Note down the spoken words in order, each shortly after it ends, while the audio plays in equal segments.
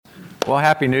Well,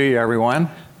 Happy New Year, everyone.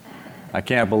 I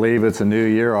can't believe it's a new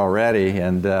year already.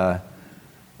 And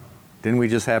didn't we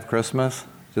just have Christmas?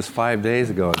 Just 5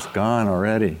 days ago. It's gone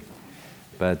already.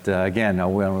 But again, I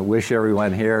want to wish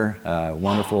everyone here a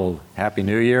wonderful Happy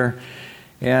New Year.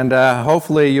 And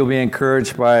hopefully you'll be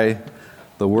encouraged by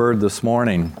the word this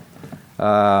morning.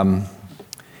 And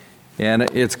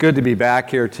it's good to be back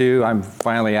here, too. I'm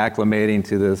finally acclimating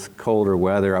to this colder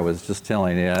weather. I was just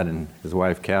telling Ed and his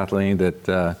wife, Kathleen, that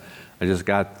I just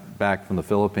got back from the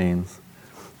Philippines,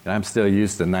 and I'm still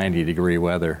used to 90-degree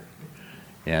weather.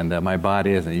 And my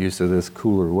body isn't used to this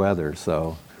cooler weather,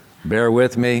 so bear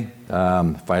with me.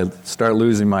 If I start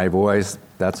losing my voice,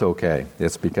 that's okay.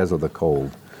 It's because of the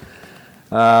cold.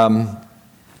 We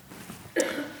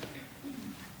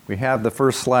have the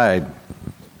first slide.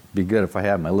 Be good if I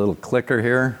have my little clicker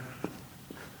here.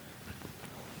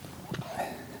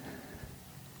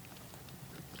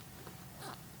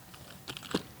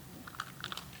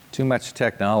 Too much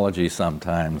technology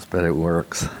sometimes, but it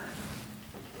works.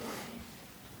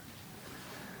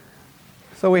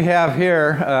 So we have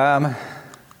here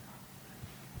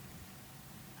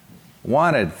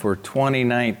wanted for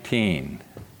 2019.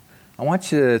 I want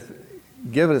you to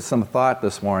give it some thought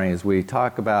this morning as we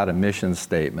talk about a mission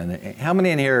statement. How many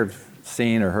in here have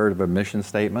seen or heard of a mission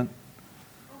statement?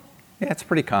 Yeah, it's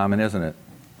pretty common, isn't it?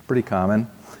 Pretty common.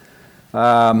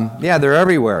 Yeah, they're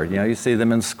everywhere. You know, you see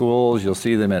them in schools, you'll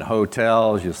see them at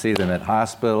hotels, you'll see them at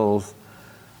hospitals.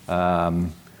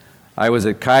 I was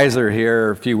at Kaiser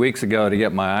here a few weeks ago to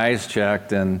get my eyes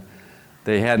checked, and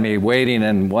they had me waiting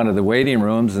in one of the waiting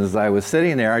rooms. As I was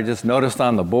sitting there, I just noticed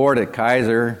on the board at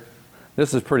Kaiser,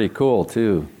 this is pretty cool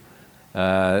too.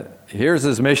 Here's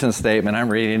his mission statement. I'm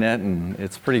reading it, and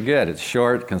it's pretty good. It's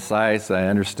short, concise. I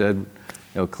understood,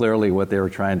 clearly what they were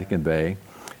trying to convey.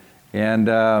 And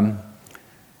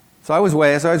so I was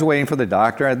waiting for the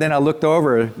doctor, and then I looked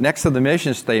over next to the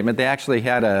mission statement. They actually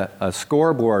had a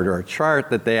scoreboard or a chart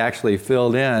that they actually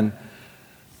filled in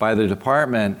by the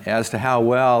department as to how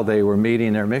well they were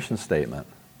meeting their mission statement.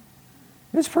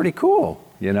 It's pretty cool,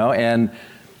 and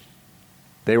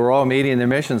they were all meeting their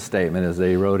mission statement as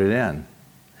they wrote it in.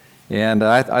 And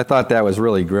I thought that was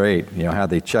really great, how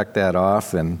they checked that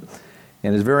off, and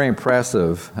it's very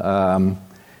impressive.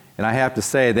 And I have to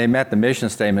say, they met the mission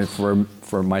statement.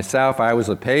 For myself, I was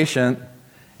a patient,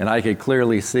 and I could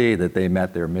clearly see that they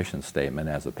met their mission statement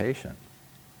as a patient.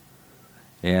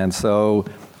 And so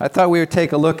I thought we would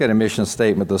take a look at a mission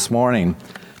statement this morning,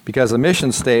 because a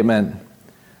mission statement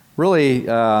really, in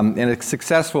a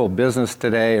successful business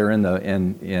today or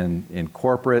in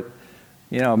corporate,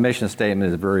 a mission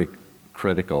statement is very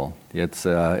critical. It's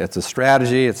a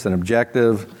strategy, it's an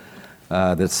objective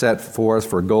that's set forth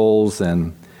for goals,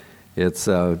 and it's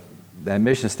that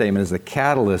mission statement is a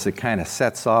catalyst. It kind of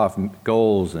sets off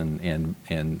goals and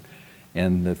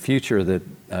the future that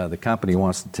the company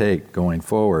wants to take going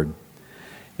forward.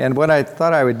 And what I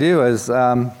thought I would do is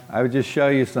I would just show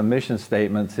you some mission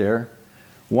statements here.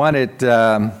 One,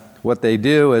 what they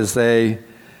do is they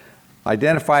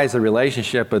identifies the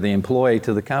relationship of the employee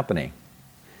to the company.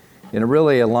 And it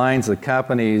really aligns the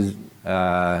company's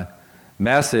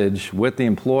message with the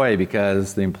employee,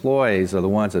 because the employees are the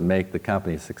ones that make the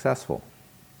company successful.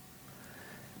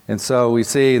 And so we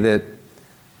see that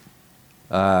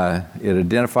it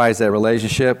identifies that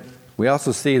relationship. We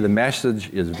also see the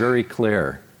message is very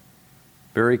clear,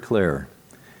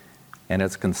 and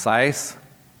it's concise,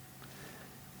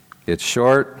 it's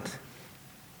short,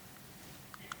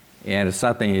 and it's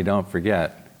something you don't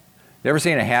forget. You ever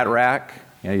seen a hat rack?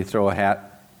 You throw a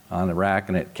hat on the rack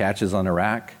and it catches on the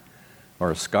rack. Or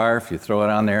a scarf, you throw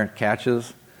it on there, it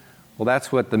catches. Well,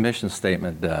 that's what the mission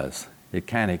statement does. It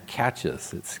kind of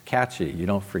catches. It's catchy. You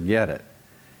don't forget it.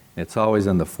 It's always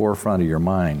in the forefront of your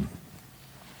mind.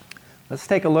 Let's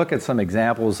take a look at some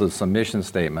examples of some mission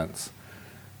statements.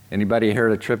 Anybody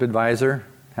heard of TripAdvisor?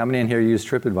 How many in here use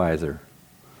TripAdvisor?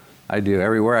 I do.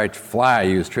 Everywhere I fly, I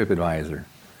use TripAdvisor.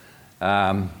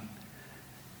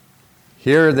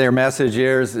 Here, their message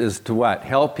is to what?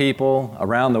 Help people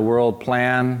around the world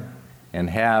plan and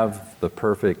have the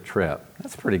perfect trip.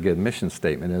 That's a pretty good mission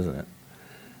statement, isn't it?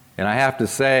 And I have to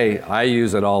say, I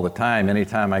use it all the time.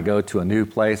 Anytime I go to a new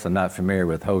place, I'm not familiar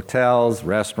with hotels,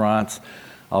 restaurants,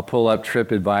 I'll pull up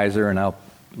TripAdvisor and I'll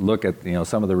look at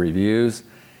some of the reviews,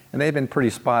 and they've been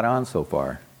pretty spot on so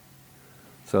far.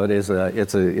 So it's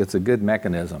a good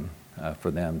mechanism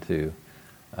for them to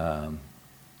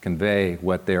convey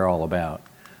what they're all about.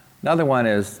 Another one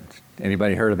is,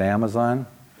 anybody heard of Amazon?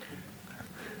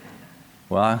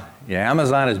 Well, yeah,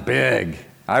 Amazon is big.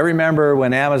 I remember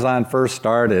when Amazon first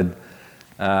started,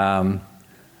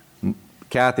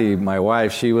 Kathy, my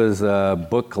wife, she was a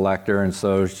book collector, and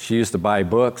so she used to buy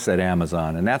books at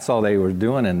Amazon, and that's all they were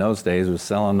doing in those days was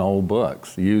selling old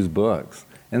books, used books,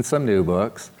 and some new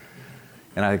books.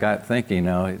 And I got thinking,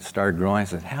 it started growing. I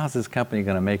said, how's this company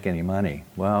going to make any money?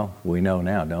 Well, we know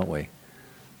now, don't we?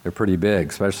 They're pretty big,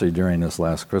 especially during this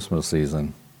last Christmas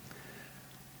season.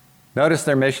 Notice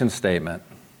their mission statement.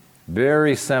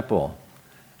 Very simple.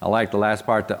 I like the last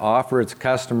part, to offer its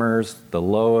customers the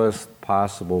lowest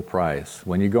possible price.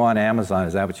 When you go on Amazon,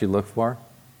 is that what you look for?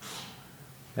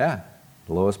 Yeah,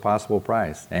 the lowest possible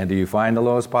price. And do you find the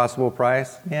lowest possible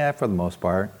price? Yeah, for the most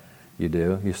part, you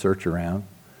do. You search around.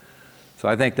 So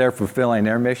I think they're fulfilling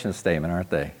their mission statement, aren't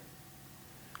they?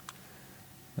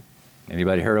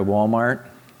 Anybody heard of Walmart?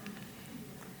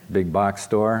 Big box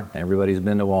store. Everybody's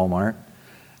been to Walmart.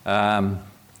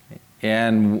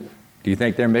 And do you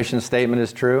think their mission statement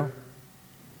is true?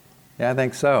 Yeah, I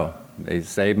think so. They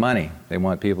save money. They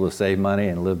want people to save money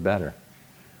and live better.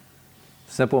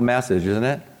 Simple message, isn't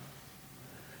it?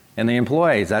 And the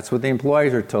employees, that's what the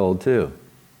employees are told too.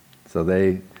 So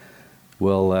they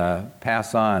will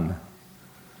pass on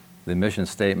the mission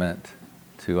statement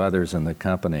to others in the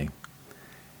company.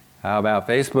 How about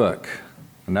Facebook?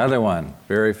 Another one,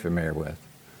 very familiar with.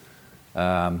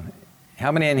 How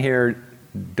many in here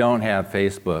don't have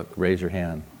Facebook? Raise your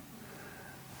hand.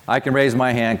 I can raise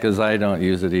my hand because I don't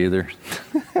use it either.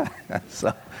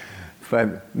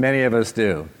 But many of us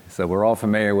do. So we're all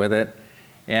familiar with it.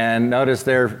 And notice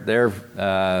their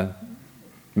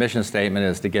mission statement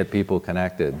is to get people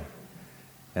connected.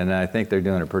 And I think they're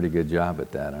doing a pretty good job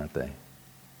at that, aren't they?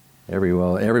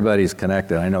 Everybody's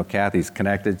connected. I know Kathy's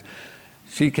connected.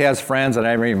 She has friends that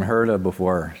I haven't even heard of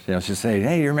before. She'll say,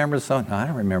 hey, you remember something? No, I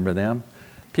don't remember them.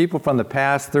 People from the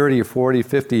past 30 or 40,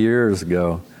 50 years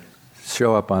ago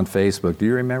show up on Facebook. Do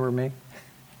you remember me?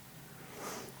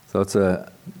 So it's an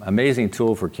amazing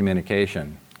tool for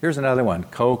communication. Here's another one,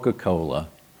 Coca-Cola.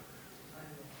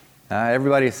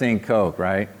 Everybody's seen Coke,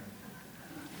 right?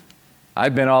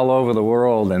 I've been all over the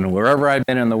world, and wherever I've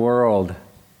been in the world,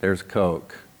 there's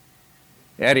Coke.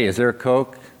 Eddie, is there a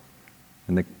Coke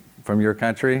from your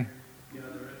country? Yeah,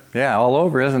 there is. Yeah, all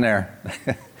over, isn't there?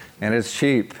 And it's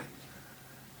cheap.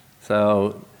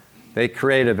 So they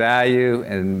create a value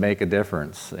and make a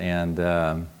difference. And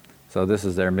so this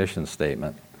is their mission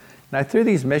statement. And I threw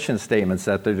these mission statements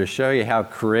up there to show you how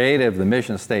creative the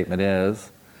mission statement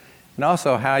is, and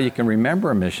also how you can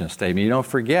remember a mission statement. You don't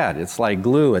forget. It's like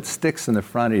glue. It sticks in the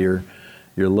front of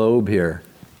your lobe here.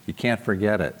 You can't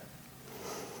forget it.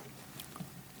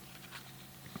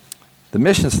 The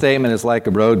mission statement is like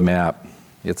a roadmap.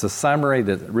 It's a summary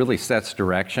that really sets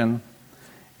direction,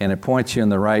 and it points you in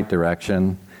the right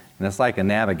direction, and it's like a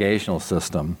navigational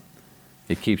system.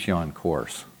 It keeps you on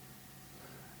course.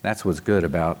 That's what's good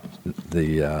about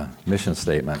the mission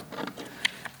statement.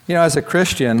 As a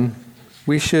Christian,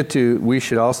 we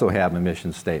should also have a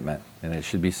mission statement, and it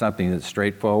should be something that's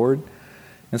straightforward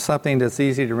and something that's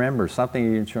easy to remember,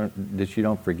 something that you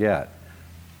don't forget.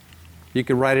 You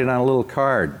could write it on a little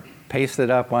card, paste it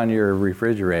up on your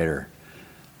refrigerator.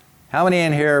 How many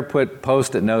in here put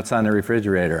Post-it notes on the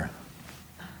refrigerator?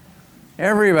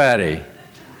 Everybody.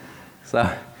 So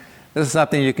this is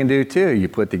something you can do too. You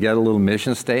put together a little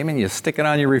mission statement, you stick it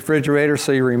on your refrigerator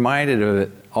so you're reminded of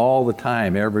it all the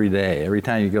time, every day. Every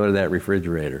time you go to that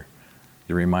refrigerator,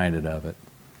 you're reminded of it.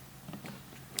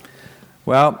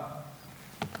 Well,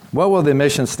 what will the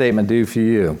mission statement do for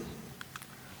you?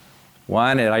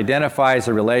 One, it identifies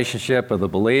the relationship of the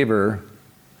believer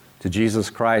to Jesus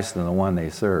Christ and the one they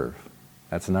serve.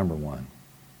 That's number one.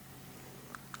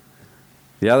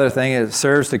 The other thing, it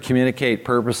serves to communicate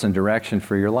purpose and direction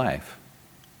for your life.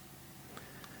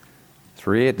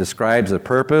 3, it describes the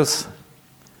purpose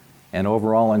and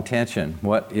overall intention.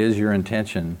 What is your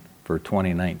intention for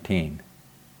 2019?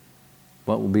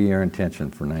 What will be your intention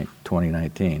for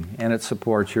 2019? And it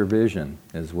supports your vision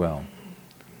as well.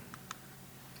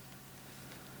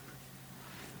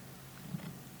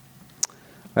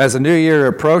 As the new year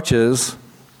approaches,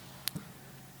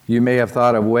 you may have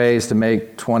thought of ways to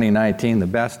make 2019 the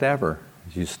best ever.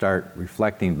 As you start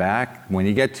reflecting back, when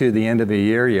you get to the end of the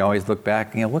year, you always look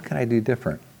back and what can I do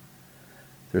different?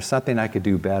 Is there something I could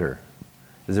do better?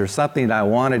 Is there something I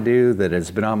want to do that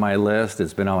has been on my list,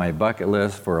 it's been on my bucket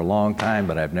list for a long time,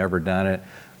 but I've never done it?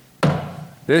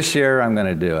 This year, I'm going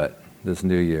to do it, this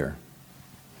new year.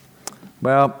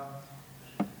 Well,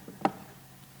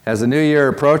 as the new year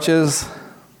approaches,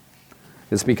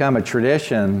 it's become a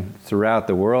tradition throughout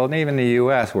the world, and even the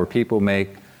U.S., where people make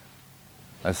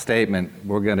a statement,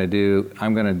 I'm going to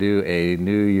do a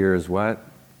New Year's what?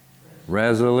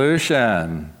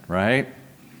 Resolution, right?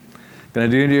 Going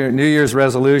to do New Year's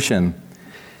resolution.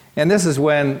 And this is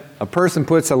when a person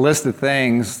puts a list of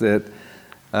things that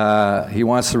he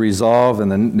wants to resolve in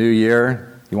the new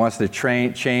year. He wants to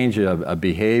change a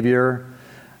behavior,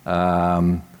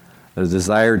 a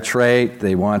desired trait.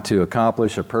 They want to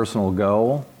accomplish a personal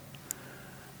goal,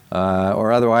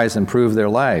 or otherwise improve their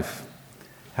life.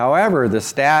 However, the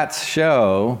stats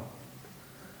show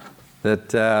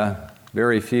that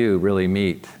very few really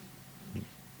meet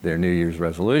their New Year's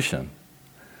resolution.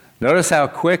 Notice how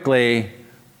quickly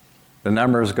the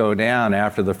numbers go down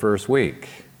after the first week.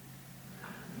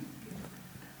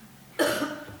 I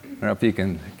don't know if you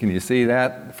can you see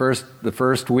that? The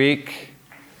first week,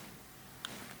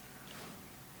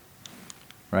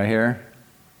 right here,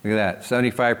 look at that,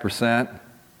 75%.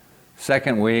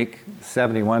 Second week,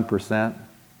 71%.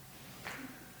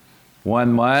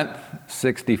 1 month,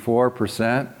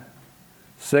 64%.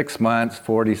 6 months,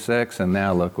 46%, and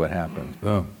now look what happens.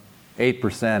 Boom.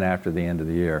 8% after the end of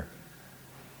the year.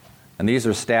 And these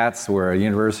are stats where a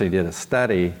university did a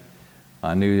study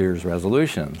on New Year's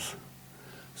resolutions.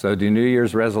 So do New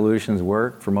Year's resolutions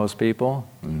work for most people?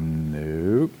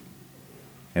 Nope.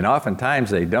 And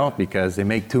oftentimes they don't because they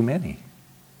make too many.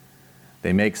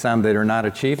 They make some that are not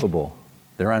achievable.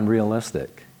 They're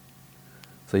unrealistic.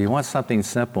 So you want something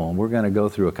simple, and we're going to go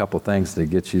through a couple things to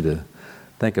get you to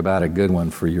think about a good one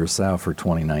for yourself for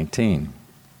 2019.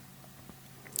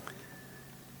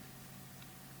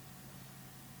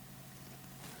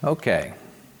 Okay,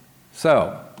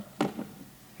 so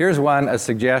here's a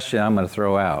suggestion I'm going to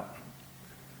throw out.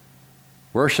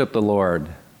 Worship the Lord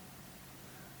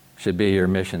should be your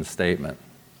mission statement.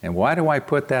 And why do I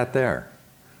put that there?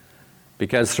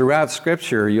 Because throughout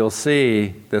Scripture, you'll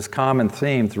see this common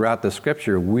theme throughout the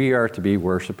Scripture. We are to be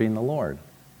worshiping the Lord.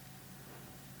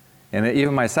 And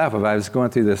even myself, if I was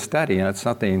going through this study, it's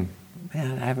something,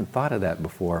 man, I haven't thought of that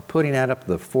before. Putting that up to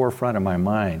the forefront of my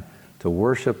mind to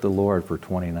worship the Lord for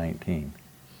 2019.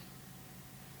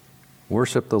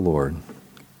 Worship the Lord.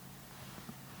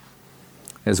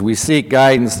 As we seek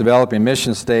guidance developing a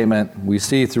mission statement, we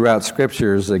see throughout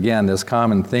Scriptures, again, this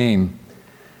common theme.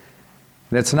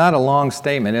 And it's not a long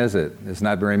statement, is it? It's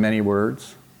not very many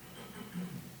words.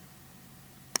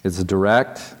 It's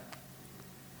direct.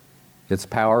 It's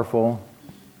powerful.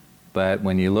 But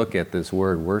when you look at this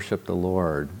word, worship the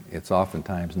Lord, it's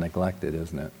oftentimes neglected,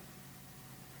 isn't it?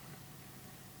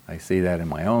 I see that in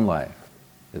my own life.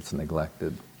 It's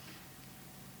neglected.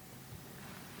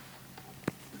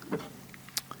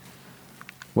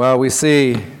 Well, we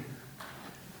see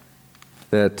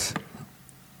that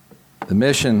the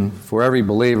mission for every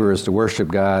believer is to worship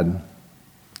God. And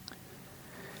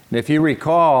if you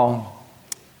recall,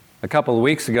 a couple of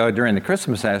weeks ago during the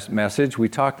Christmas message, we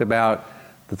talked about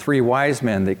the 3 wise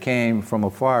men that came from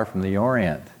afar from the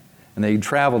Orient. And they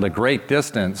traveled a great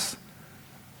distance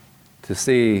to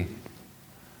see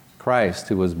Christ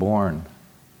who was born.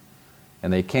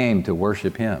 And they came to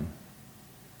worship Him.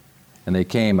 And they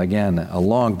came, again, a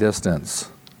long distance.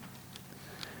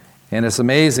 And it's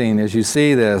amazing as you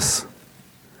see this.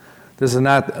 This is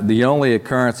not the only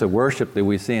occurrence of worship that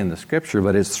we see in the Scripture,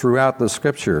 but it's throughout the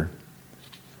Scripture.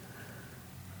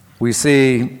 We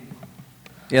see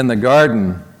in the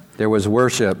garden there was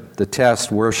worship, the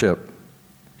test worship.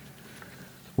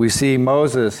 We see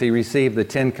Moses, he received the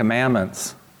 10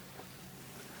 commandments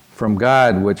from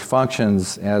God, which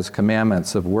functions as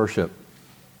commandments of worship.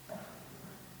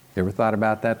 You ever thought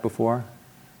about that before?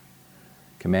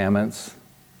 Commandments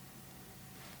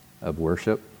of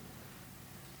worship.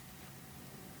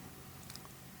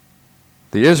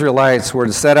 The Israelites were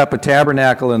to set up a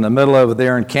tabernacle in the middle of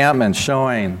their encampment,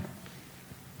 showing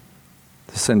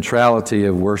the centrality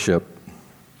of worship.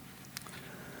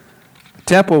 The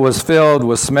temple was filled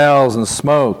with smells and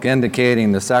smoke,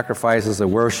 indicating the sacrifices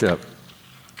of worship.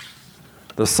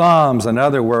 The Psalms and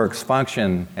other works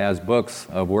function as books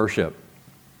of worship.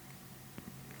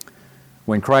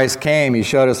 When Christ came, He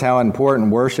showed us how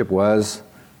important worship was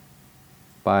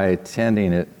by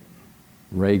attending it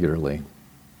regularly.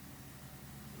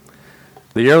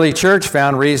 The early church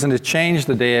found reason to change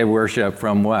the day of worship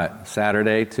from what?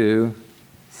 Saturday to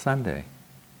Sunday.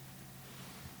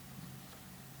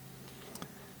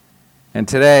 And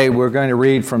today we're going to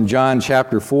read from John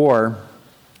chapter 4,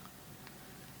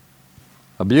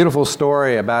 a beautiful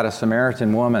story about a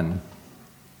Samaritan woman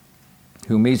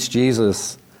who meets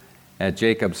Jesus at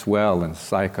Jacob's well in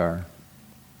Sychar.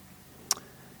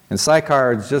 And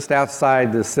Sychar is just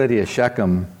outside the city of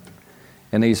Shechem.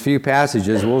 In these few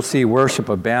passages, we'll see worship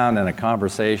abound in a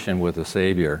conversation with the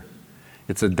Savior.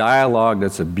 It's a dialogue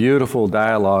that's a beautiful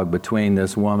dialogue between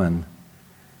this woman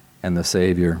and the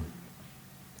Savior.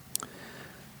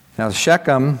 Now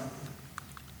Shechem,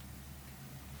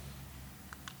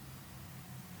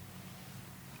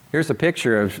 here's a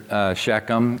picture of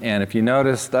Shechem, and if you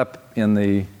noticed up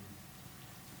in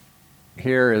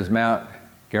here is Mount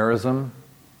Gerizim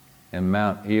and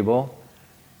Mount Ebal.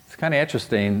 It's kind of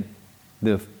interesting.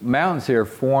 The mountains here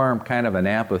form kind of an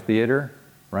amphitheater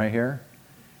right here.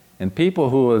 And people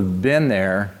who have been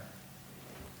there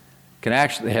can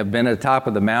actually have been at the top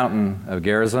of the mountain of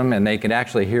Gerizim, and they can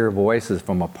actually hear voices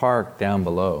from a park down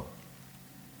below.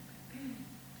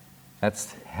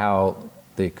 That's how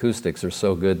the acoustics are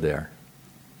so good there.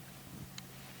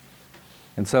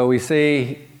 And so we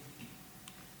see,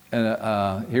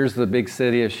 here's the big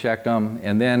city of Shechem,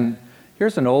 and then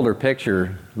here's an older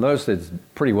picture. Notice it's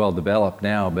pretty well developed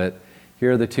now, but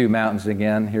here are the two mountains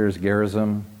again. Here's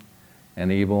Gerizim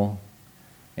and Ebal,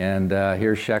 and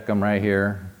here's Shechem right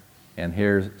here, and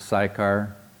here's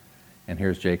Sychar, and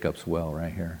here's Jacob's well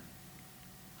right here.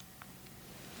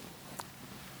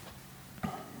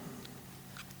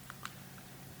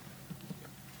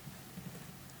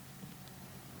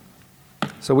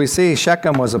 So we see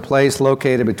Shechem was a place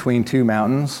located between two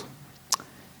mountains,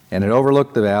 and it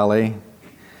overlooked the valley.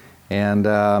 And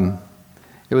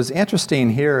it was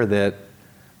interesting here that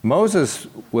Moses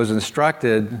was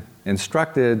instructed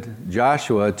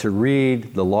Joshua to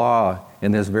read the law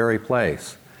in this very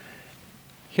place.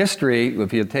 History,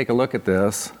 if you take a look at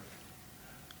this,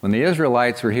 when the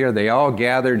Israelites were here, they all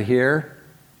gathered here.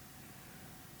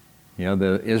 You know,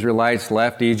 the Israelites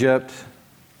left Egypt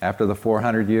after the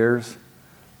 400 years.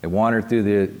 They wandered through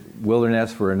the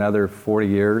wilderness for another 40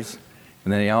 years,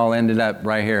 and then they all ended up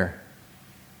right here.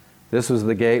 This was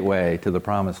the gateway to the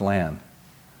Promised Land,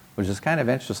 which is kind of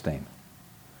interesting.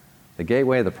 The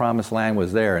gateway of the Promised Land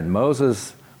was there, and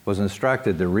Moses was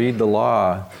instructed to read the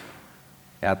law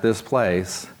at this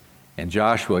place, and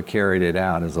Joshua carried it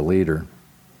out as a leader.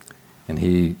 And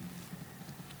he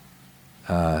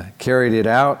carried it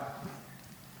out,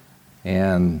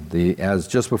 and as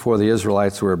just before the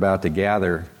Israelites were about to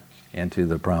gather into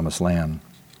the Promised Land.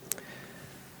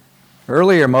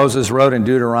 Earlier, Moses wrote in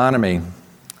Deuteronomy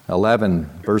 11,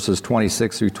 verses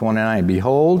 26 through 29,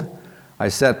 "Behold, I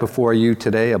set before you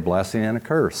today a blessing and a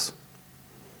curse.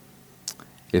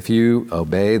 If you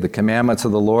obey the commandments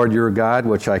of the Lord your God,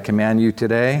 which I command you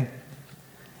today,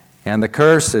 and the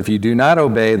curse if you do not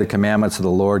obey the commandments of the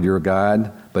Lord your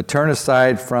God, but turn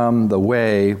aside from the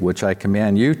way which I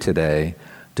command you today,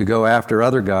 to go after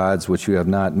other gods which you have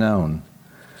not known.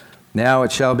 Now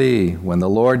it shall be, when the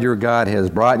Lord your God has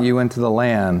brought you into the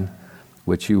land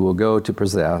which you will go to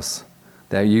possess,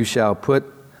 that you shall put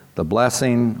the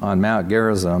blessing on Mount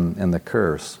Gerizim and the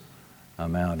curse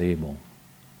on Mount Ebal."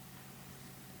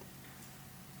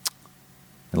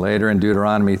 And later in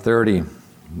Deuteronomy 30,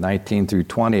 19 through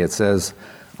 20, it says,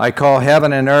 "I call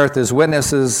heaven and earth as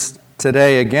witnesses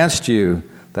today against you,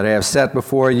 that I have set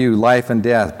before you life and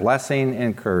death, blessing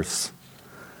and curse.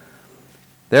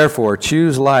 Therefore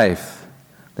choose life,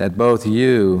 that both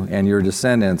you and your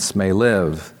descendants may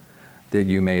live, that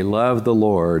you may love the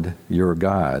Lord your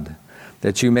God,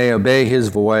 that you may obey his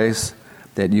voice,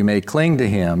 that you may cling to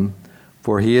him,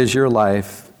 for he is your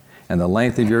life and the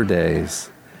length of your days,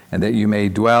 and that you may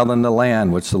dwell in the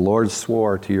land which the Lord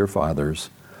swore to your fathers,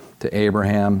 to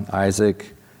Abraham,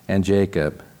 Isaac, and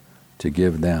Jacob, to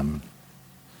give them."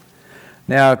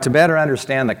 Now, to better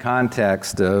understand the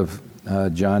context of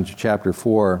John chapter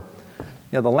 4,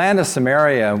 the land of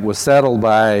Samaria was settled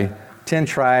by 10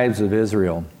 tribes of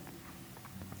Israel.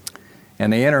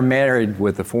 And they intermarried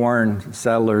with the foreign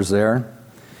settlers there.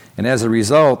 And as a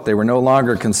result, they were no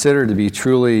longer considered to be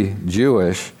truly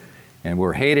Jewish and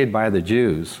were hated by the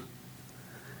Jews.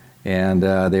 And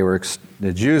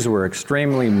the Jews were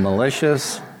extremely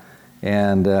malicious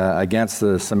and against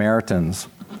the Samaritans.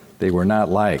 They were not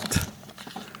liked.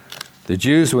 The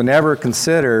Jews would never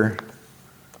consider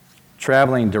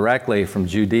traveling directly from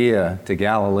Judea to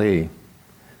Galilee,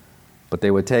 but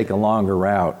they would take a longer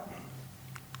route.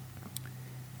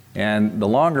 And the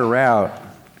longer route,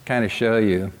 kind of show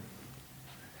you,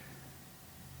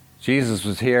 Jesus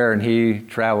was here and he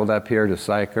traveled up here to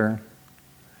Sychar.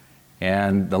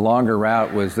 And the longer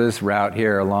route was this route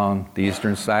here along the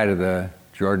eastern side of the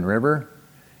Jordan River,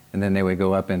 and then they would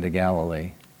go up into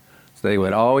Galilee. So they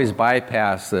would always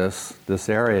bypass this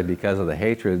area because of the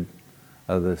hatred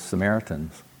of the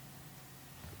Samaritans.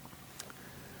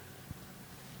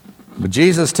 But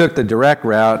Jesus took the direct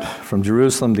route from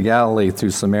Jerusalem to Galilee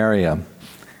through Samaria.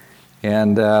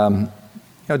 And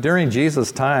during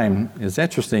Jesus' time, it's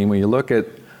interesting when you look at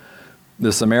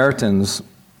the Samaritans,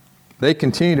 they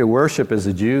continued to worship as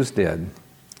the Jews did.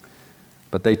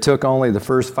 But they took only the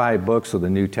first 5 books of the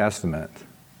New Testament.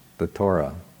 the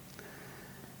Torah.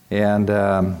 And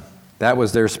that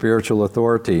was their spiritual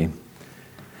authority.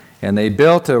 And they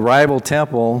built a rival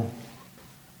temple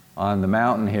on the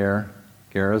mountain here,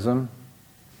 Gerizim.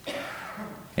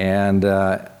 And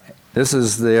this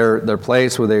is their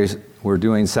place where they were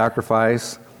doing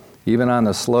sacrifice, even on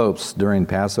the slopes during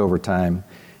Passover time.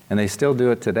 And they still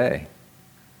do it today,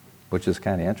 which is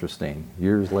kind of interesting.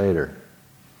 Years later,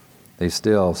 they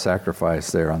still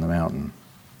sacrifice there on the mountain.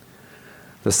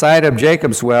 The site of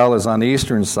Jacob's well is on the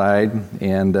eastern side,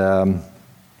 and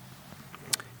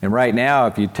right now,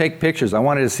 if you take pictures, I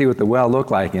wanted to see what the well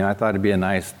looked like. I thought it'd be a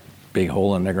nice big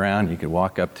hole in the ground. You could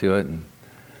walk up to it and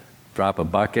drop a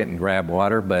bucket and grab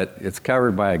water, but it's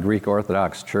covered by a Greek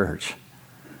Orthodox church.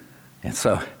 And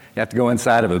so you have to go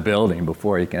inside of a building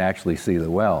before you can actually see the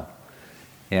well.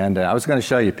 And I was going to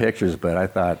show you pictures, but I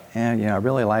thought, I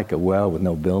really like a well with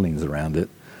no buildings around it.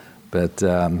 But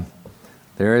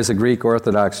there is a Greek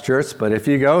Orthodox church, but if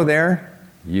you go there,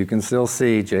 you can still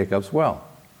see Jacob's well.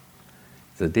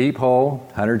 It's a deep hole,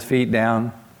 100 feet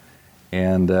down,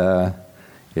 and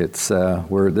this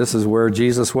is where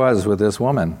Jesus was with this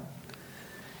woman,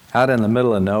 out in the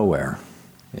middle of nowhere.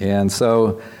 And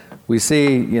so we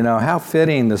see, how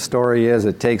fitting the story is.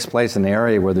 It takes place in the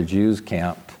area where the Jews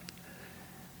camped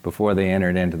before they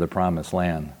entered into the Promised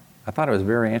Land. I thought it was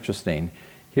very interesting.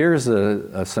 Here's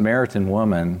a Samaritan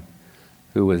woman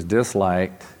who was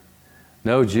disliked.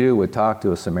 No Jew would talk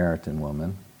to a Samaritan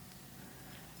woman.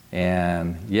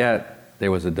 And yet, there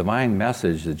was a divine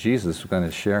message that Jesus was going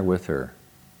to share with her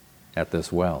at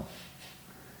this well.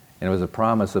 And it was a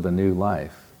promise of a new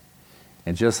life.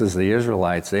 And just as the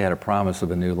Israelites, they had a promise of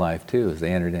a new life too as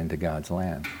they entered into God's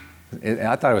land.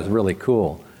 I thought it was really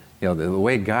cool, the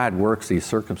way God works these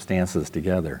circumstances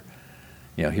together.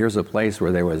 Here's a place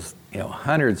where there was,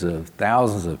 hundreds of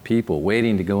thousands of people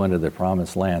waiting to go into the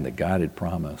promised land that God had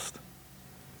promised.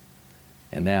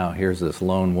 And now here's this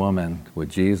lone woman with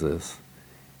Jesus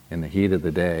in the heat of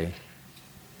the day,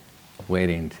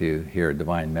 waiting to hear a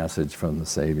divine message from the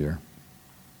Savior.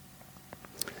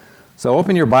 So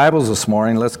open your Bibles this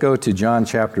morning. Let's go to John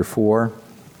chapter 4.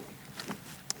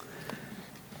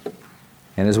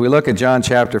 And as we look at John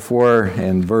chapter 4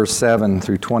 and verse 7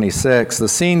 through 26, the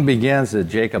scene begins at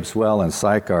Jacob's well in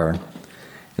Sychar.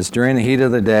 It's during the heat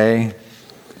of the day,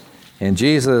 and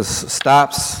Jesus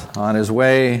stops on his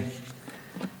way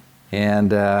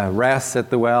and rests at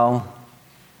the well.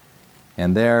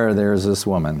 And there's this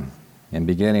woman, and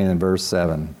beginning in verse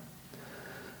 7.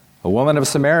 A woman of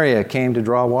Samaria came to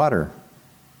draw water.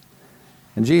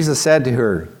 And Jesus said to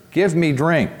her, "Give me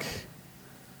drink."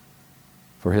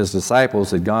 For his disciples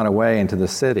had gone away into the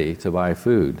city to buy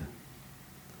food.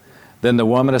 Then the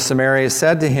woman of Samaria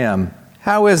said to him,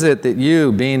 "How is it that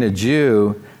you, being a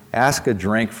Jew, ask a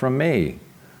drink from me,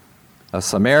 a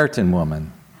Samaritan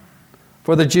woman?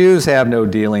 For the Jews have no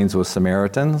dealings with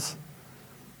Samaritans."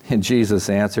 And Jesus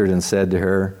answered and said to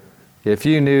her, "If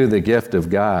you knew the gift of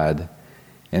God,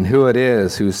 and who it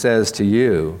is who says to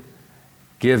you,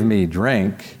 'Give me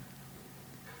drink,'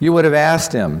 you would have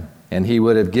asked him, and he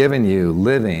would have given you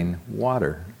living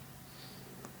water."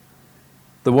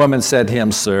 The woman said to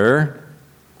him, "Sir,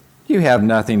 you have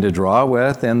nothing to draw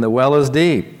with, and the well is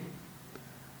deep.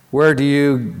 Where do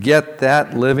you get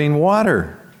that living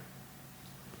water?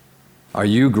 Are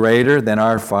you greater than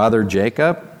our father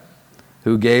Jacob,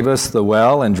 who gave us the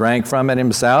well and drank from it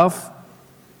himself,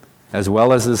 as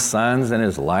well as his sons and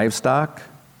his livestock?"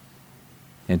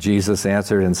 And Jesus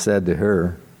answered and said to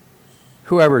her,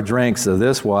 "Whoever drinks of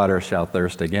this water shall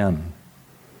thirst again.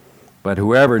 But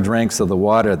whoever drinks of the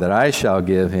water that I shall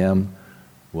give him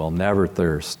will never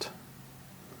thirst.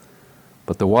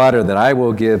 But the water that I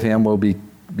will give him will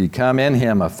become in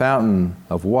him a fountain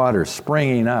of water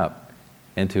springing up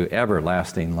into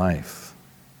everlasting life."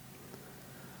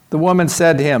 The woman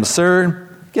said to him, "Sir,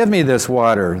 give me this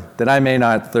water, that I may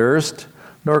not thirst,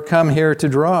 nor come here to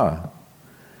draw."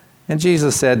 And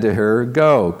Jesus said to her,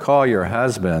 "Go, call your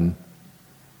husband,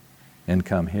 and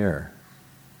come here."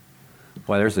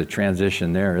 Well, there's a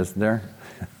transition there, isn't there?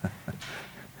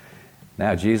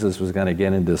 Now Jesus was going to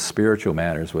get into spiritual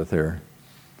matters with her.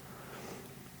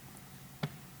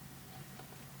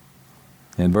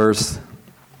 In verse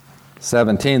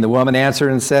 17, the woman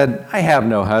answered and said, "I have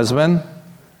no husband."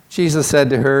 Jesus said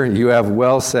to her, "You have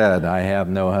well said, 'I have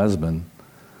no husband.'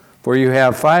 For you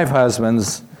have 5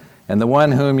 husbands, and the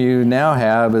one whom you now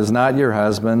have is not your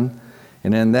husband,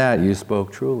 and in that you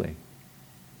spoke truly."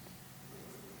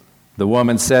 The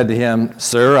woman said to him,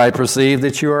 "Sir, I perceive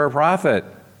that you are a prophet.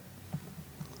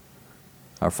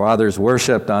 Our fathers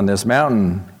worshipped on this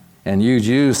mountain, and you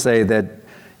Jews say that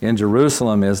in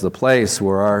Jerusalem is the place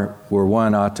where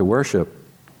one ought to worship.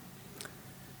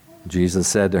 Jesus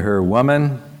said to her,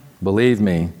 Woman, believe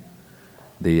me,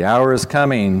 the hour is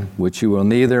coming which you will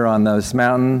neither on this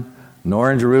mountain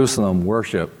nor in Jerusalem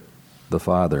worship the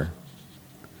Father.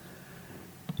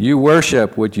 You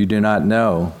worship what you do not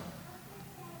know.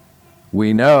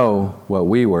 We know what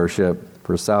we worship,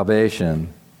 for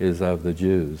salvation is of the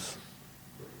Jews.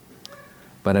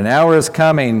 But an hour is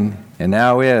coming, and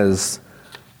now is,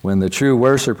 when the true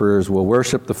worshipers will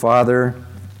worship the Father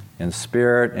in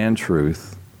spirit and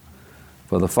truth.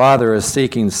 For the Father is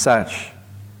seeking such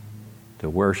to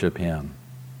worship Him.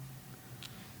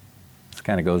 This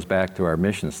kind of goes back to our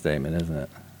mission statement, isn't it?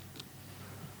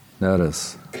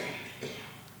 Notice.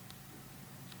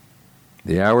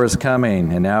 The hour is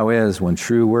coming, and now is, when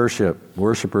true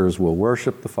worshipers will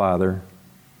worship the Father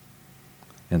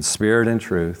in spirit and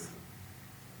truth.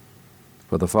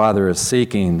 For the Father is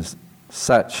seeking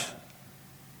such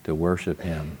to worship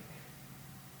Him.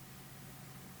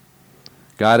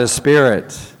 God is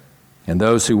spirit, and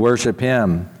those who worship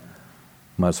Him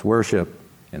must worship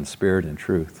in spirit and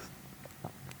truth.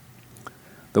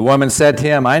 The woman said to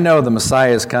him, I know the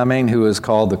Messiah is coming, who is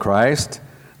called the Christ.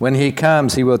 When He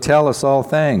comes, He will tell us all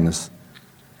things.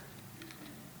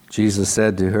 Jesus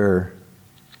said to her,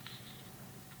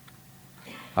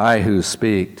 I who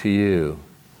speak to you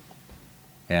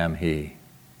am He.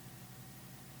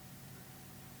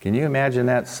 Can you imagine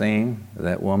that scene,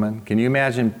 that woman? Can you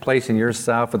imagine placing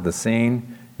yourself at the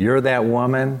scene? You're that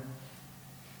woman,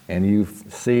 and you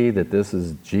see that this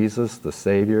is Jesus, the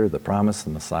Savior, the promised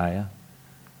Messiah,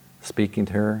 speaking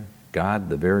to her. God,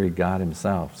 the very God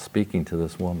Himself, speaking to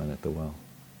this woman at the well.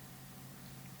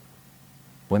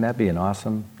 Wouldn't that be an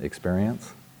awesome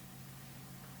experience?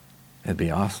 It'd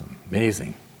be awesome,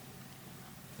 amazing.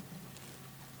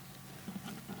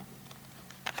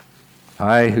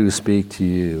 I who speak to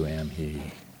you am He.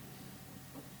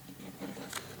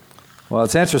 Well,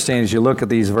 it's interesting as you look at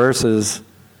these verses,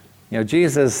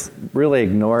 Jesus really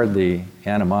ignored the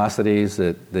animosities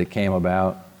that came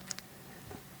about.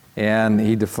 And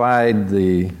He defied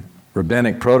the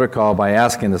rabbinic protocol by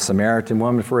asking the Samaritan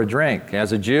woman for a drink.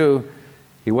 As a Jew,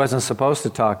 He wasn't supposed to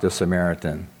talk to a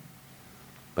Samaritan,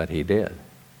 but He did.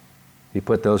 He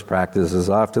put those practices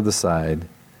off to the side.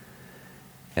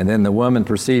 And then the woman,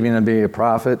 perceiving Him to be a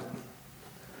prophet,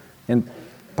 and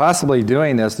possibly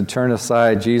doing this to turn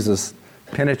aside Jesus'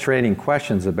 penetrating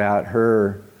questions about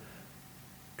her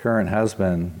current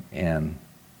husband and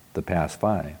the past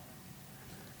 5.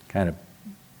 Kind of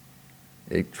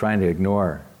trying to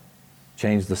ignore,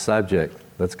 change the subject,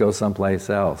 let's go someplace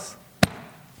else.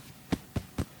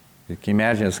 Can you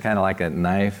imagine it's kind of like a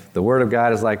knife? The Word of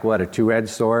God is like what? A two-edged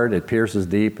sword. It pierces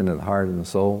deep into the heart and the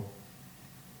soul.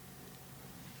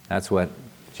 That's what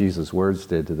Jesus' words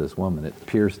did to this woman. It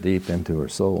pierced deep into her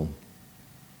soul.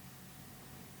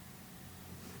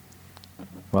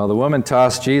 Well, the woman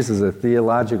tossed Jesus a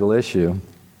theological issue.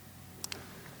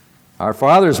 Our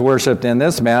fathers worshipped in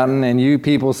this mountain, and you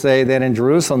people say that in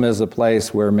Jerusalem is a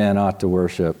place where men ought to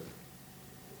worship.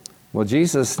 Well,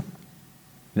 Jesus,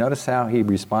 notice how He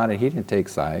responded. He didn't take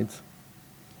sides.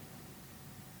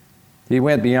 He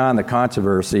went beyond the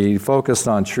controversy. He focused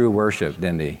on true worship,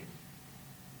 didn't He?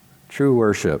 True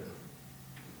worship.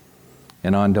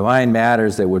 And on divine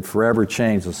matters that would forever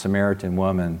change the Samaritan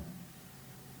woman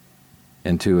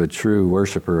into a true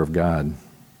worshiper of God.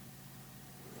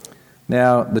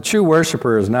 Now, the true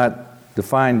worshiper is not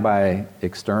defined by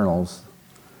externals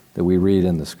that we read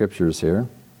in the scriptures here.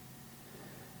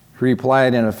 He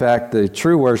replied, in effect, the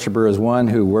true worshiper is one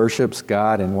who worships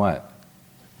God in what?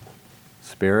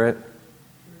 Spirit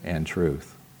and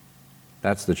truth.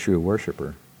 That's the true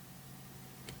worshiper.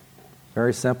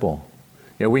 Very simple.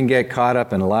 We can get caught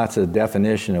up in lots of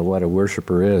definition of what a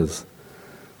worshiper is.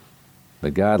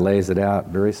 But God lays it out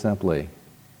very simply.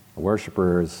 A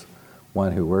worshiper is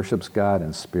one who worships God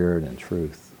in spirit and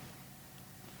truth.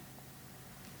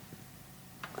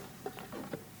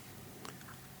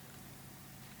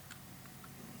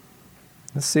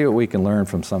 Let's see what we can learn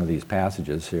from some of these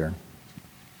passages here.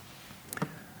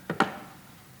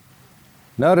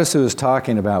 Notice who is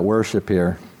talking about worship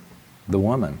here. The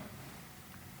woman.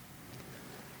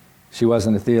 She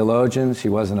wasn't a theologian. She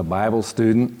wasn't a Bible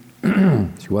student.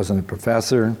 She wasn't a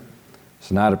professor.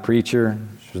 She's not a preacher.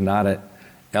 She was not an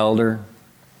elder.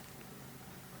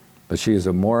 But she is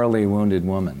a morally wounded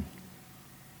woman.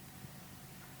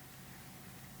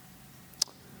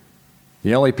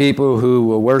 The only people who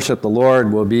will worship the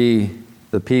Lord will be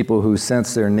the people who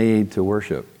sense their need to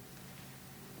worship.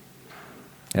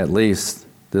 At least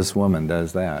this woman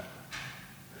does that.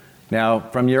 Now,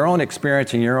 from your own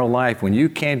experience in your own life, when you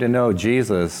came to know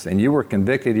Jesus and you were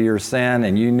convicted of your sin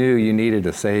and you knew you needed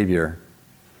a Savior,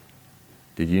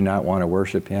 did you not want to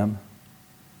worship Him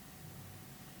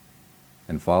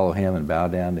and follow Him and bow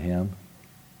down to Him?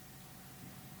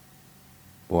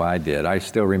 Boy, I did. I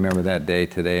still remember that day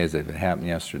today as if it happened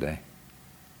yesterday.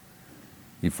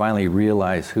 You finally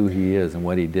realize who He is and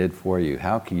what He did for you.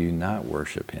 How can you not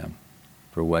worship Him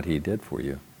for what He did for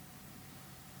you?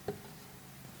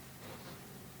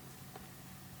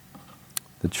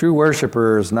 The true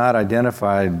worshiper is not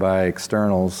identified by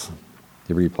externals.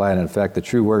 He replied, in fact, the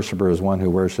true worshiper is one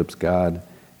who worships God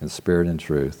in spirit and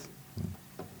truth.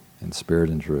 In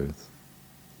spirit and truth.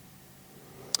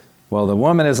 Well, the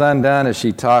woman is undone as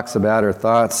she talks about her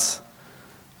thoughts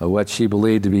of what she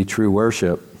believed to be true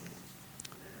worship.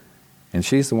 And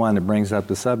she's the one that brings up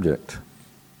the subject.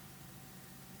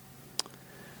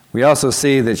 We also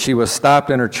see that she was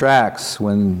stopped in her tracks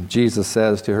when Jesus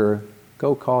says to her,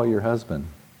 go call your husband.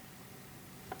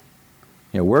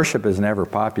 You know, worship is never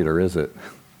popular, is it?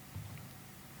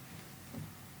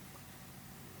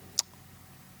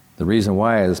 The reason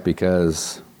why is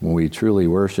because when we truly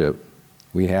worship,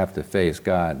 we have to face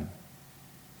God,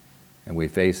 and we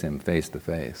face Him face to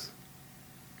face.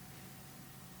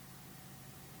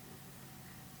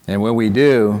 And when we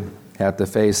do have to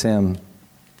face Him,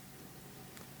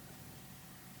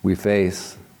 we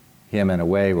face Him in a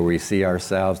way where we see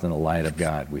ourselves in the light of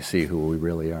God. We see who we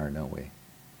really are, don't we?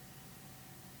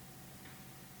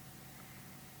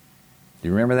 Do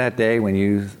you remember that day when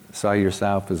you saw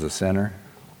yourself as a sinner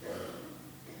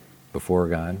before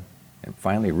God and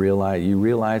finally you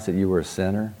realized that you were a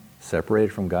sinner,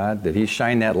 separated from God? Did He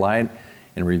shine that light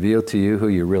and reveal to you who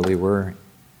you really were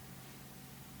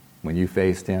when you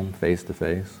faced Him face to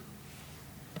face?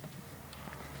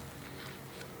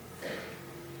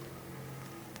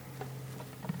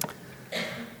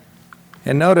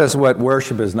 And notice what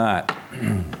worship is not.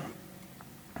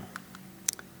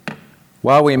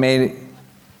 While we may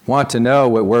want to know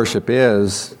what worship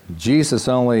is, Jesus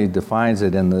only defines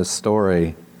it in this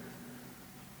story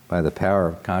by the power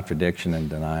of contradiction and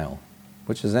denial,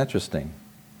 which is interesting.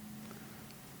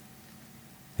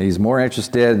 He's more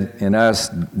interested in us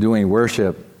doing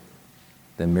worship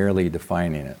than merely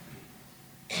defining it.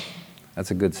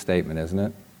 That's a good statement, isn't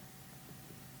it?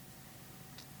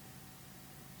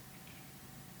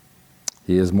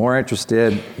 He is more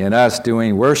interested in us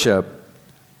doing worship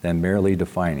than merely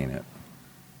defining it.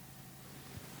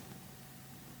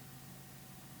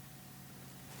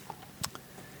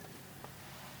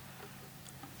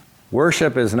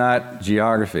 Worship is not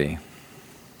geography.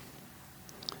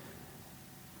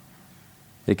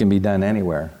 It can be done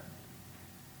anywhere.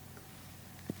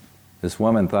 This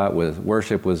woman thought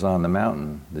worship was on the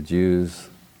mountain. The Jews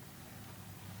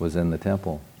was in the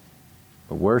temple.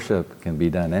 But worship can be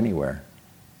done anywhere.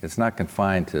 It's not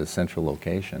confined to a central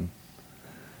location.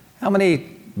 How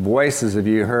many voices have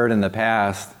you heard in the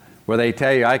past where they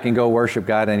tell you, I can go worship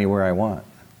God anywhere I want?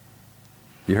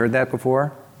 You heard that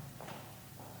before?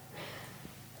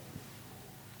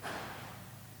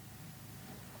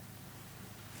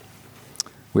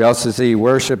 We also see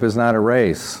worship is not a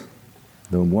race.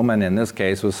 The woman in this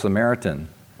case was Samaritan.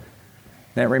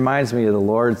 That reminds me of the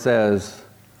Lord says,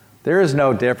 there is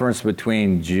no difference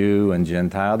between Jew and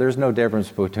Gentile. There's no difference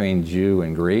between Jew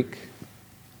and Greek.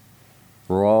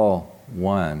 We're all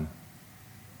one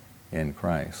in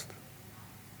Christ.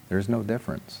 There's no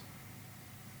difference.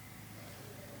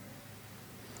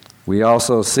 We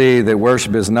also see that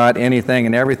worship is not anything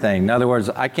and everything. In other words,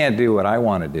 I can't do what I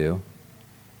want to do.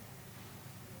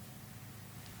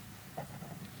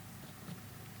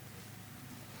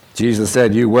 Jesus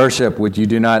said, you worship what you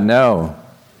do not know.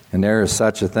 And there is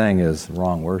such a thing as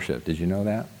wrong worship. Did you know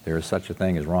that? There is such a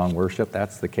thing as wrong worship.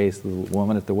 That's the case of the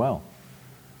woman at the well.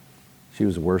 She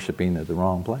was worshiping at the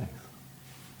wrong place.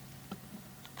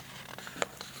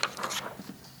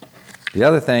 The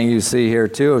other thing you see here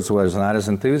too is what is not his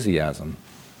enthusiasm.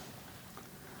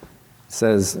 It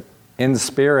says, in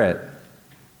spirit.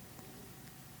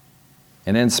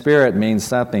 And in spirit means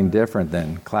something different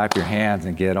than clap your hands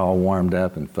and get all warmed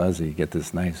up and fuzzy, get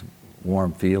this nice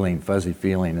warm feeling, fuzzy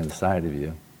feeling inside of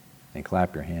you, and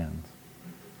clap your hands.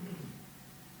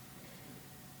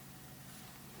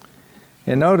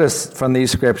 And notice from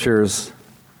these scriptures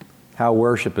how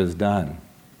worship is done.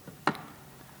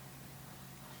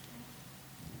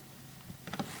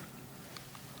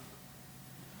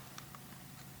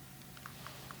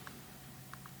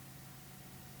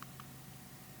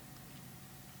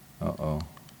 Uh-oh,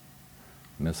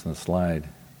 missing the slide.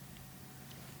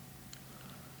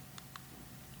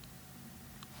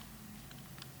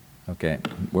 Okay,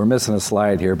 we're missing a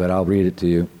slide here, but I'll read it to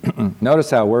you. Notice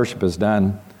how worship is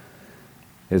done.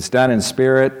 It's done in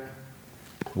spirit,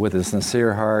 with a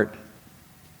sincere heart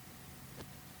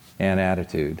and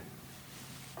attitude.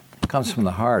 It comes from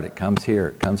the heart. It comes here.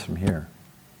 It comes from here.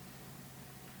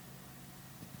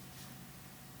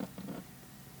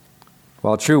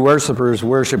 While true worshipers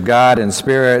worship God in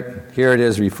spirit, here it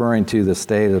is referring to the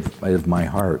state of my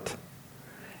heart.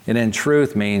 And in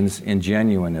truth means in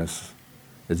genuineness.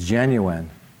 It's genuine.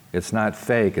 It's not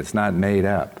fake. It's not made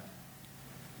up.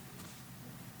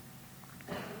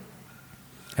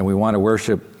 And we want to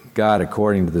worship God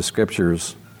according to the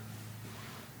Scriptures.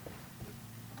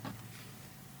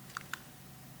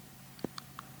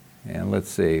 And let's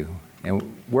see.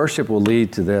 And worship will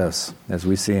lead to this, as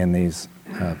we see in these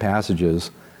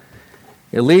passages.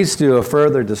 It leads to a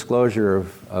further disclosure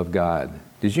of God.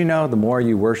 Did you know the more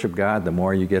you worship God, the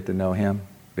more you get to know Him?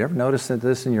 Have you ever noticed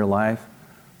this in your life?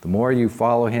 The more you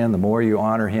follow Him, the more you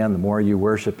honor Him, the more you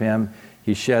worship Him,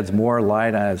 He sheds more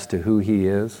light as to who He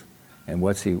is and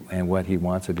what He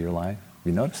wants of your life.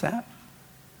 You notice that?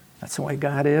 That's the way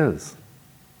God is.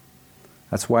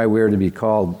 That's why we're to be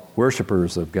called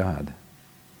worshipers of God.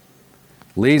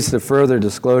 Leads to further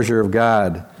disclosure of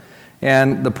God.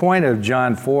 And the point of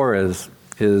John 4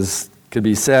 could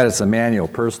be said it's a manual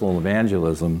personal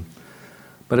evangelism,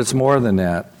 but it's more than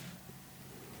that.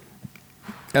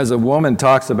 As a woman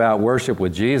talks about worship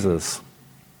with Jesus,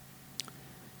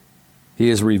 He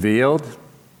is revealed,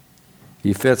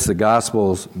 He fits the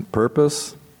gospel's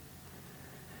purpose,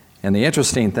 and the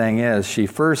interesting thing is she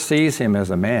first sees Him as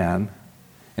a man,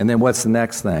 and then what's the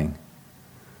next thing?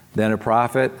 Then a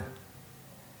prophet,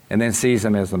 and then sees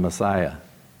Him as the Messiah.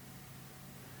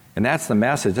 And that's the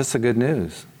message. That's the good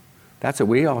news. That's what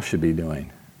we all should be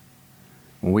doing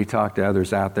when we talk to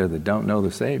others out there that don't know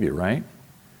the Savior, right?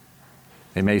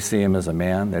 They may see Him as a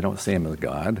man. They don't see Him as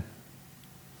God.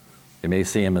 They may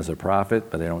see Him as a prophet,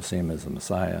 but they don't see Him as a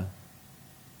Messiah.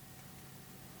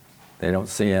 They don't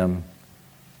see Him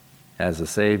as a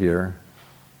Savior,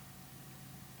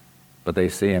 but they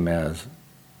see Him as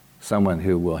someone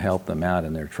who will help them out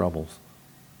in their troubles.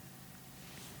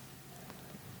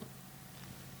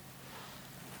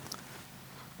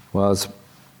 Well, it's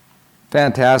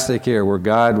fantastic here where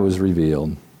God was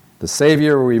revealed. The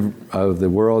Savior of the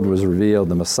world was revealed,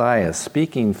 the Messiah,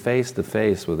 speaking face to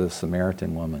face with this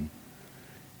Samaritan woman.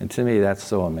 And to me, that's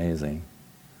so amazing.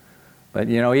 But,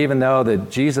 even though that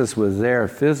Jesus was there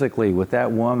physically with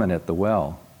that woman at the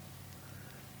well,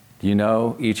 do you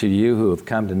know, each of you who have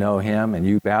come to know Him and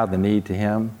you bowed the knee to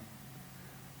Him,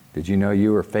 did you know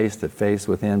you were face to face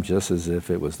with Him just as if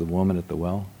it was the woman at the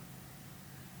well?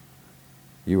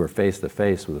 You were face to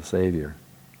face with the Savior.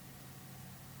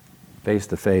 Face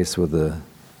to face with the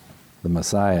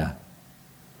Messiah.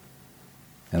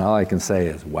 And all I can say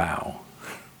is, wow.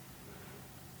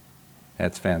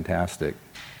 That's fantastic.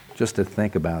 Just to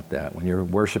think about that. When you're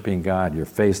worshiping God, you're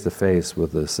face to face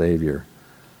with the Savior,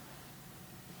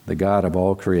 the God of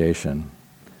all creation.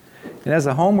 And as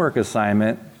a homework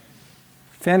assignment,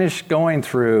 finish going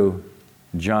through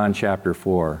John chapter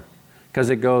 4.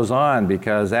 Because it goes on,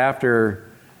 because after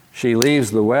she leaves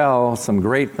the well, some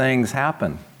great things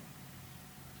happen.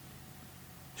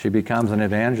 She becomes an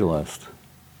evangelist,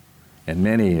 and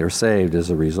many are saved as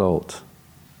a result.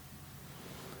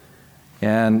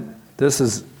 And this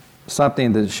is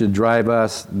something that should drive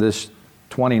us this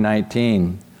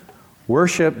 2019.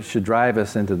 Worship should drive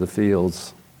us into the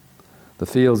fields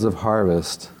of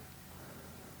harvest.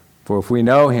 For if we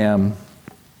know Him,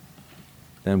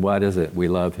 then what is it? We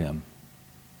love Him.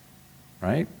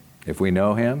 Right? If we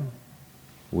know Him,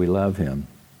 we love Him.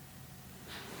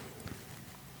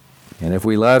 And if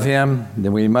we love Him,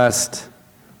 then we must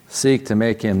seek to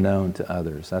make Him known to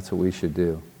others. That's what we should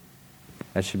do.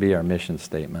 That should be our mission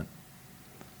statement.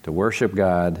 To worship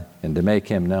God and to make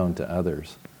Him known to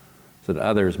others so that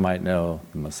others might know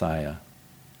the Messiah.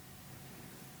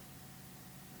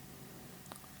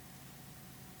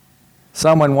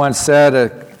 Someone once said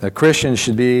a Christian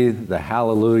should be the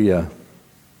hallelujah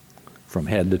from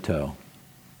head to toe.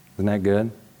 Isn't that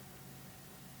good?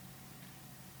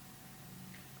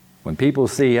 When people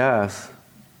see us,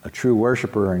 a true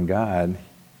worshiper in God,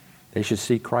 they should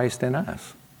see Christ in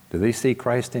us. Do they see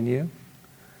Christ in you?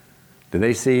 Do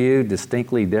they see you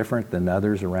distinctly different than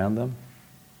others around them?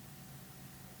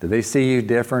 Do they see you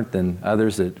different than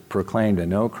others that proclaim to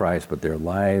know Christ, but their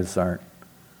lives aren't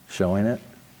showing it?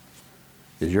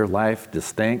 Is your life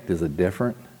distinct? Is it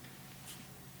different?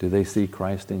 Do they see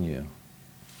Christ in you?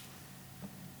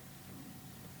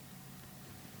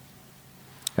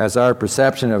 As our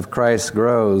perception of Christ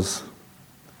grows,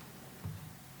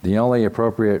 the only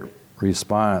appropriate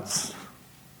response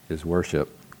is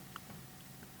worship.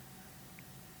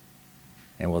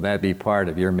 And will that be part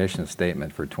of your mission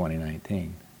statement for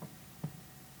 2019?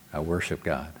 I worship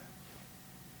God.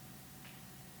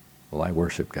 Will I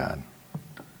worship God?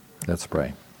 Let's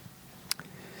pray.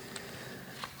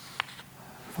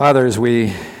 Father, as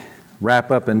we wrap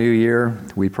up a new year,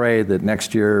 we pray that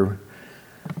next year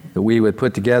that we would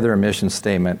put together a mission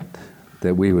statement,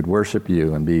 that we would worship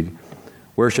you and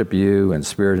worship you in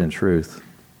spirit and truth.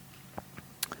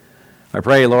 I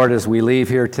pray, Lord, as we leave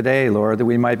here today, Lord, that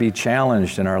we might be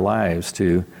challenged in our lives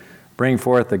to bring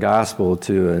forth the gospel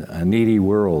to a needy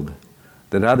world,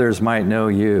 that others might know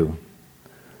you,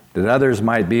 that others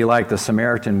might be like the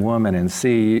Samaritan woman and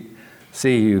see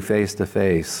you face to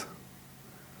face,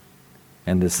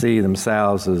 and to see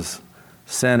themselves as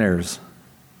sinners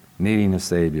needing a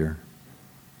Savior.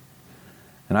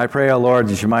 And I pray, O Lord,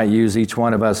 that you might use each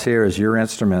one of us here as your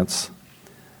instruments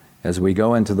as we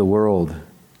go into the world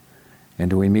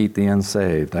and we meet the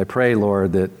unsaved. I pray,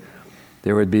 Lord, that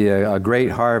there would be a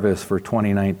great harvest for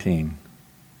 2019.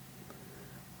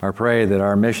 I pray that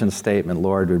our mission statement,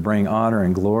 Lord, would bring honor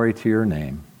and glory to your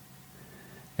name,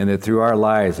 and that through our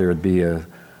lives there would be a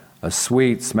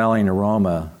sweet-smelling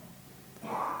aroma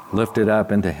lifted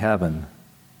up into heaven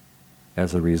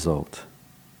as a result.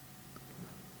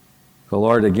 So,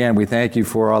 Lord, again, we thank you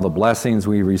for all the blessings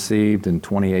we received in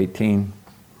 2018.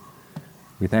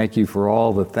 We thank you for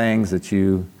all the things that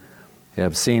you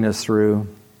have seen us through,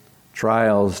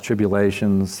 trials,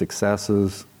 tribulations,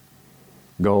 successes,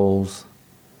 goals.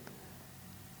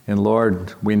 And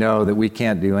Lord, we know that we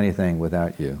can't do anything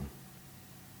without you.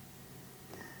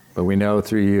 But we know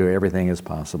through you everything is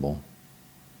possible.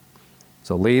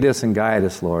 So lead us and guide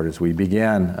us, Lord, as we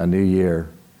begin a new year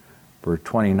for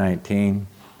 2019.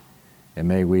 And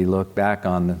may we look back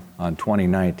on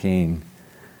 2019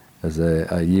 as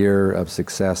a year of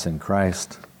success in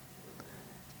Christ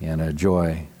and a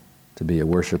joy to be a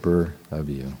worshiper of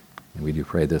you. And we do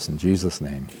pray this in Jesus'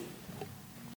 name.